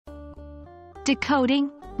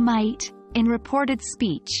Decoding might in reported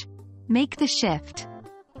speech. Make the shift.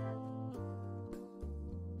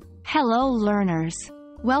 Hello learners.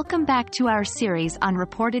 Welcome back to our series on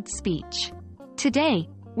reported speech. Today,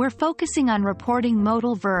 we're focusing on reporting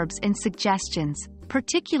modal verbs in suggestions,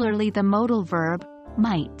 particularly the modal verb,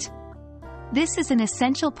 might. This is an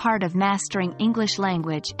essential part of mastering English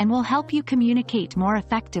language and will help you communicate more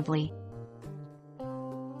effectively.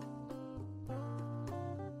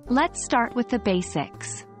 Let's start with the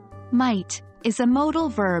basics. Might is a modal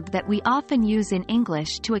verb that we often use in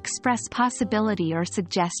English to express possibility or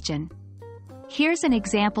suggestion. Here's an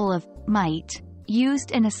example of might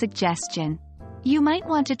used in a suggestion. You might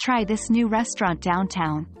want to try this new restaurant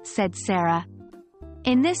downtown, said Sarah.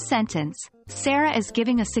 In this sentence, Sarah is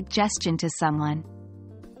giving a suggestion to someone.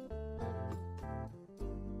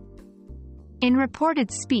 In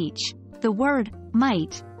reported speech, the word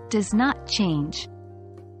might does not change.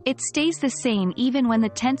 It stays the same even when the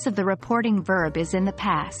tense of the reporting verb is in the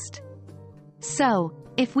past. So,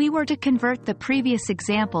 if we were to convert the previous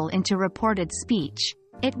example into reported speech,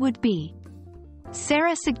 it would be: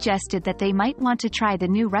 Sarah suggested that they might want to try the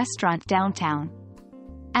new restaurant downtown.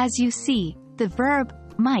 As you see, the verb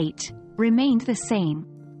might remained the same.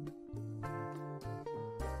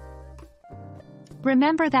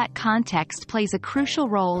 Remember that context plays a crucial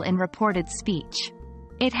role in reported speech.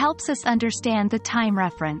 It helps us understand the time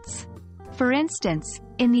reference. For instance,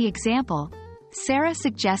 in the example, Sarah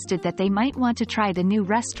suggested that they might want to try the new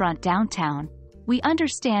restaurant downtown. We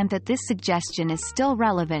understand that this suggestion is still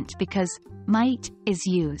relevant because might is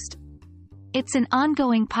used. It's an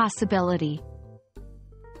ongoing possibility.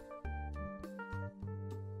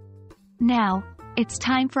 Now, it's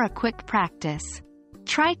time for a quick practice.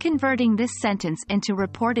 Try converting this sentence into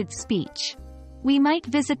reported speech. We might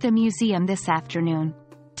visit the museum this afternoon,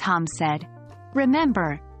 Tom said.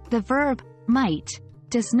 Remember, the verb might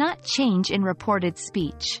does not change in reported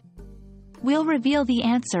speech. We'll reveal the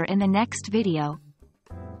answer in the next video.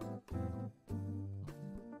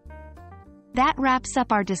 That wraps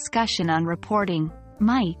up our discussion on reporting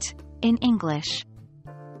might in English.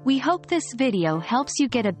 We hope this video helps you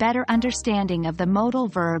get a better understanding of the modal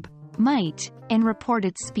verb might in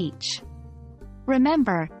reported speech.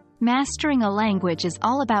 Remember, mastering a language is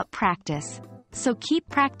all about practice, so keep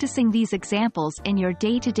practicing these examples in your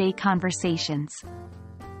day-to-day conversations.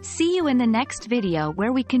 See you in the next video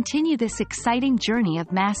where we continue this exciting journey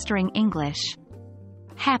of mastering English.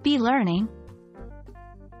 Happy learning!